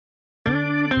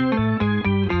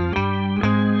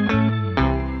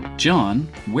John,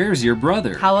 where's your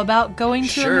brother? How about going to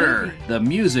a Sure, movie? the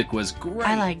music was great.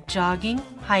 I like jogging,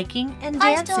 hiking, and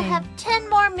I dancing. still have 10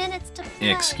 more minutes to play.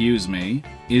 Excuse me,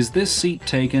 is this seat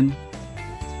taken?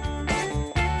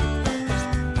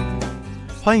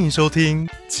 欢迎收听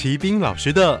齐斌老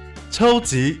师的超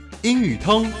级英语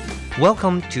通。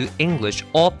Welcome to English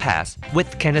All Pass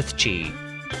with Kenneth Chi.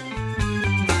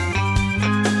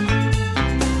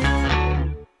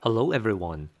 Hello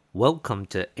everyone. Welcome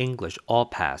to English All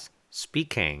Pass.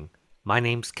 Speaking. My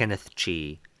name's Kenneth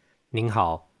Chi. 您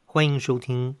好，欢迎收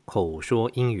听口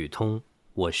说英语通，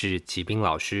我是齐斌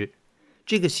老师。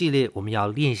这个系列我们要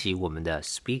练习我们的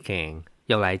speaking，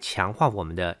 要来强化我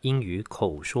们的英语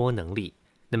口说能力。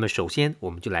那么首先我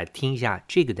们就来听一下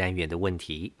这个单元的问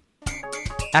题。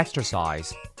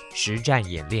Exercise 实战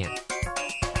演练。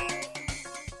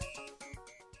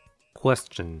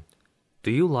Question: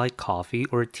 Do you like coffee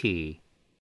or tea?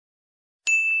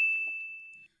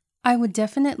 I would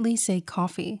definitely say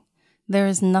coffee. There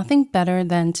is nothing better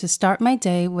than to start my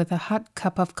day with a hot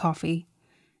cup of coffee.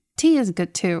 Tea is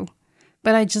good too,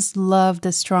 but I just love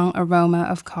the strong aroma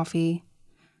of coffee.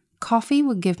 Coffee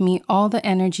would give me all the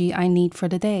energy I need for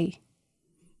the day.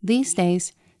 These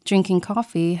days, drinking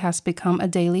coffee has become a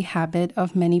daily habit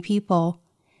of many people,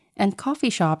 and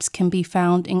coffee shops can be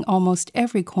found in almost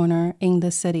every corner in the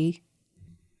city.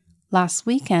 Last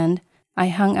weekend, I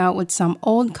hung out with some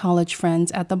old college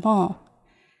friends at the mall.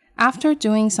 After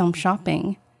doing some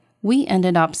shopping, we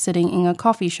ended up sitting in a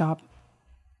coffee shop.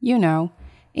 You know,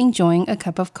 enjoying a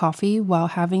cup of coffee while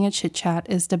having a chit-chat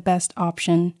is the best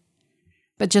option.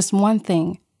 But just one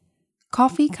thing,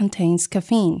 coffee contains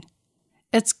caffeine.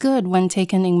 It's good when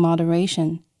taken in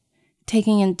moderation.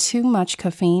 Taking in too much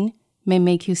caffeine may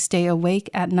make you stay awake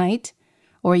at night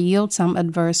or yield some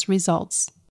adverse results.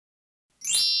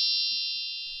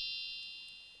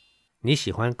 你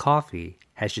喜欢 coffee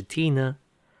还是 tea 呢？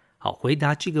好，回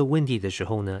答这个问题的时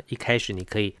候呢，一开始你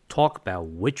可以 talk about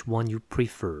which one you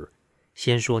prefer，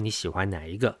 先说你喜欢哪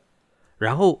一个，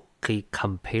然后可以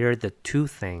compare the two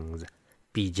things，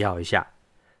 比较一下，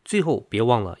最后别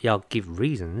忘了要 give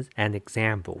reasons and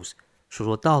examples， 说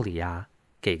说道理啊，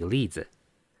给个例子。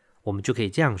我们就可以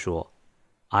这样说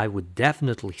I would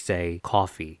definitely say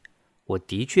coffee， 我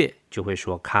的确就会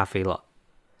说咖啡了。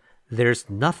There's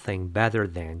nothing better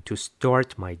than to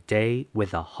start my day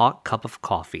with a hot cup of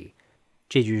coffee.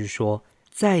 这就是说，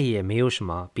再也没有什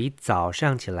么比早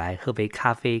上起来喝杯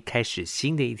咖啡开始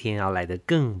新的一天要来得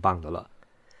更棒的了。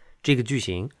这个句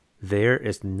型 There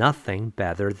is nothing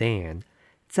better than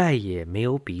再也没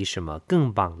有比什么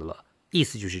更棒的了，意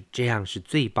思就是这样是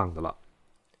最棒的了。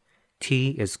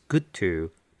Tea is good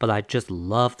too, but I just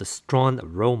love the strong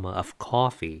aroma of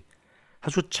coffee. 他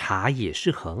说茶也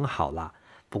是很好啦，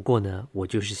不过呢，我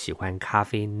就是喜欢咖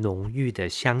啡浓郁的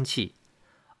香气。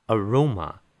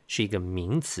Aroma 是一个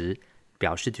名词，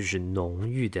表示就是浓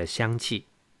郁的香气。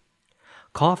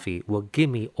Coffee will give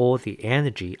me all the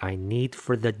energy I need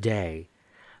for the day.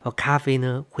 而咖啡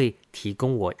呢，会提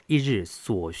供我一日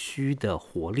所需的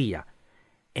活力啊。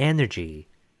Energy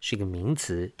是一个名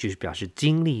词，就是表示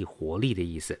精力、活力的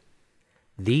意思。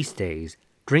These days,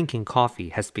 drinking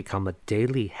coffee has become a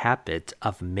daily habit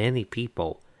of many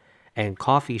people.And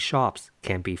coffee shops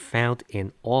can be found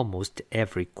in almost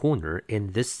every corner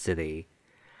in this city.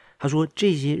 他说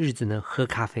这些日子呢，喝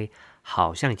咖啡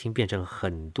好像已经变成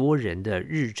很多人的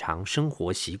日常生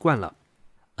活习惯了。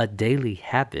A daily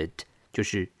habit 就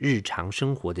是日常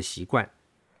生活的习惯。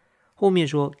后面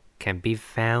说 can be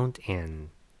found in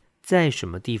在什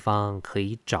么地方可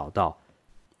以找到，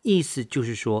意思就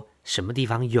是说什么地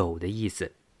方有的意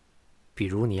思。比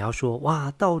如你要说哇，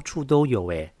到处都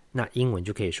有耶，那英文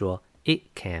就可以说 It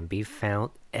can be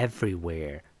found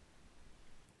everywhere.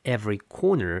 Every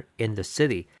corner in the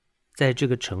city. 在这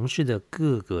个城市的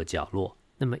各个角落。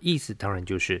那么意思当然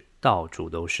就是到处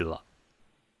都是了。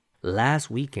Last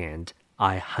weekend,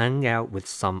 I hung out with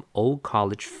some old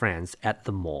college friends at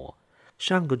the mall.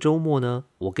 上个周末呢，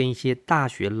我跟一些大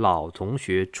学老同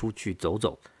学出去走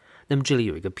走。那么这里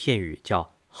有一个片语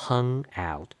叫 hung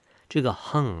out. 这个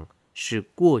hung 是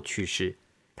过去式，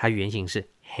它原型是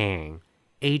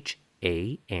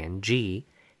hang。H-A-N-G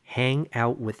hang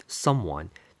out with someone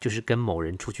就是跟某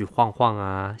人出去晃晃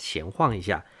啊，闲晃一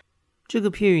下。这个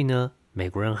片语呢，美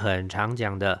国人很常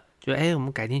讲的，就我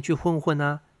们改天去混混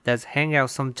啊 Let's hang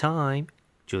out sometime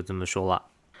就这么说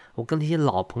了。我跟那些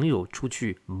老朋友出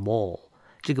去 mall，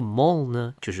 这个 mall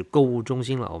呢，就是购物中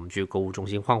心了，我们去购物中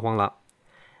心晃晃了。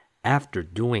After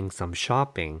doing some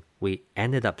shopping, we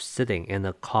ended up sitting in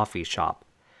a coffee shop.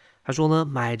他说呢，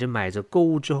买着购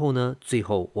物之后呢，最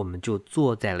后我们就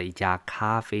坐在了一家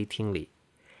咖啡厅里。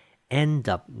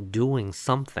end up doing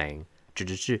something 指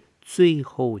的是最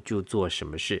后就做什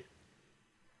么事。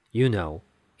You know,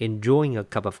 enjoying a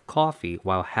cup of coffee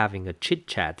while having a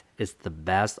chit-chat is the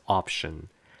best option.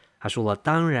 他说了，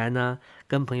当然呢，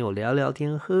跟朋友聊聊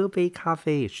天，喝杯咖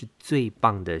啡是最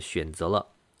棒的选择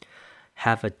了。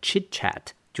Have a chit-chat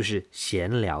就是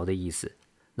闲聊的意思，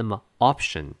那么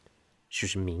option 就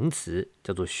是名词，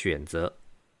叫做选择。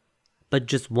But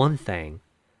just one thing,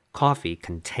 coffee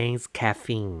contains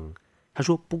caffeine. 他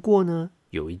说，不过呢，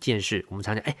有一件事，我们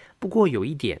常讲，不过有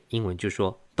一点，英文就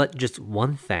说 but just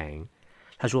one thing。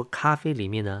他说，咖啡里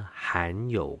面呢含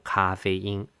有咖啡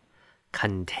因。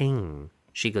Contain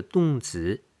是一个动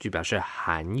词，就表示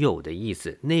含有的意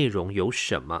思，内容有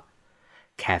什么。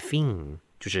Caffeine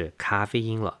就是咖啡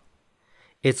因了。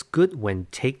It's good when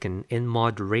taken in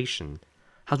moderation.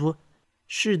 他说，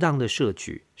适当的摄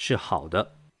取是好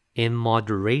的。In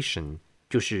moderation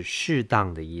就是适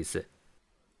当的意思。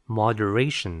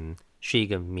Moderation 是一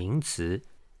个名词，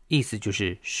意思就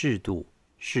是适度、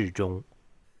适中。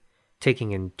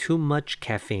Taking in too much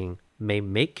caffeine may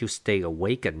make you stay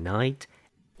awake at night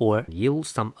or yield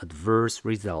some adverse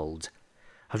result.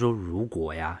 他说，如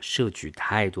果摄取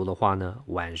太多的话呢，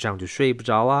晚上就睡不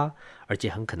着啊，而且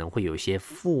很可能会有一些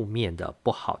负面的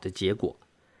不好的结果。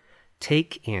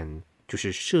Take in 就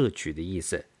是摄取的意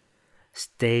思。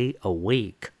Stay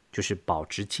awake 就是保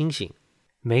持清醒。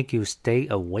Make you stay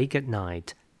awake at night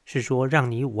是说让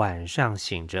你晚上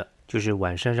醒着，就是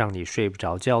晚上让你睡不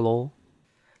着觉咯。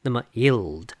那么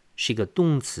yield 是一个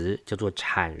动词，叫做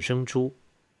产生出。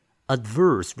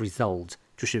Adverse result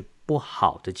就是不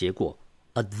好的结果。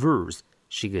Adverse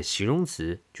是一个形容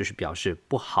词，就是表示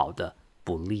不好的、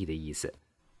不利的意思。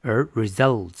而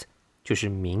result 就是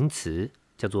名词，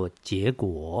叫做结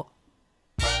果。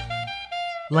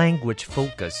Language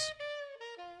focus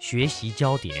学习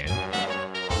焦点。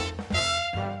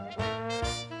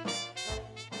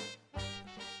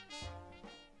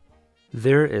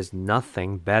There is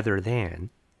nothing better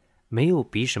than 没有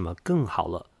比什么更好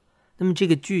了。那么这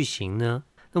个句型呢，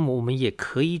那么我们也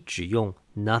可以只用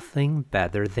nothing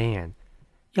better than，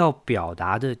 要表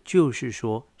达的就是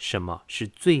说什么是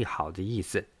最好的意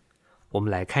思。我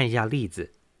们来看一下例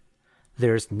子。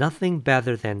There's nothing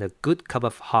better than a good cup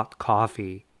of hot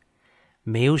coffee.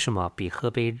 没有什么比喝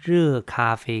杯热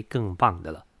咖啡更棒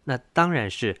的了。那当然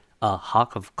是 a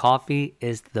hot cup of coffee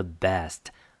is the best.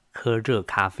 喝热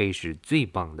咖啡是最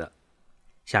棒的。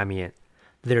下面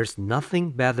There's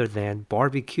nothing better than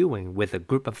barbecuing with a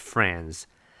group of friends.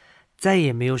 再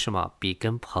也没有什么比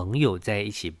跟朋友在一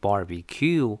起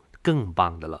barbecue 更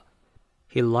棒的了。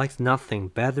He likes nothing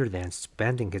better than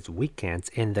spending his weekends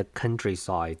in the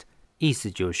countryside. 意思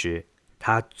就是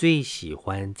他最喜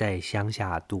欢在乡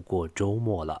下度过周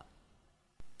末了。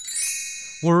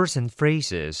Words and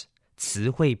phrases 词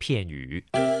汇片语。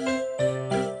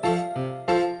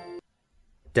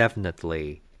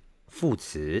Definitely 副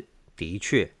词，的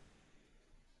确。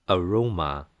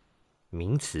Aroma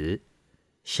名词，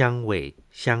香味、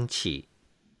香气。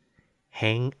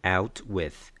Hang out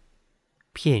with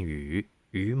片语，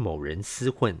与某人厮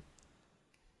混。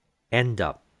End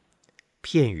up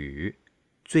片语，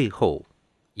最后，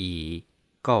以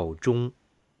告终。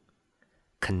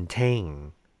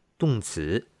Contain 动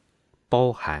词，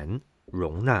包含、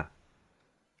容纳。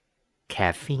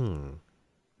Caffeine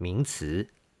名词，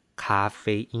咖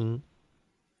啡因。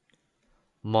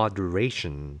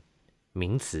Moderation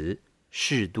名词，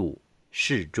适度、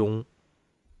适中。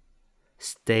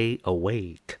Stay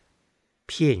awake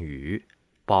片语，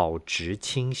保持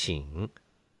清醒。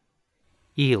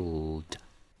Yield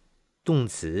动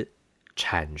词，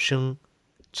产生、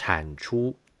产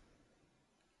出。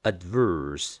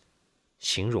Adverse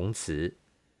形容词，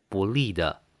不利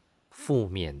的、负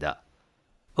面的。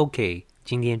OK，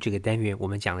 今天这个单元我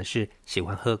们讲的是喜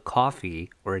欢喝 coffee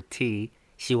or tea，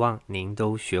 希望您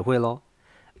都学会咯。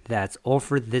That's all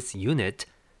for this unit。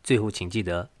最后请记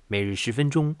得每日10分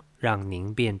钟，让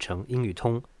您变成英语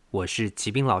通。我是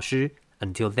齐斌老师。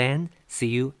Until then,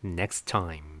 see you next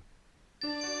time.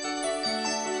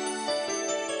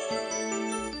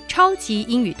 超级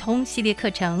英语通系列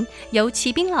课程由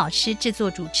齐斌老师制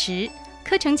作主持，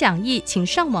课程讲义请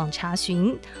上网查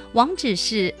询，网址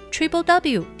是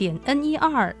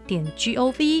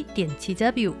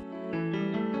www.ner.gov.tw。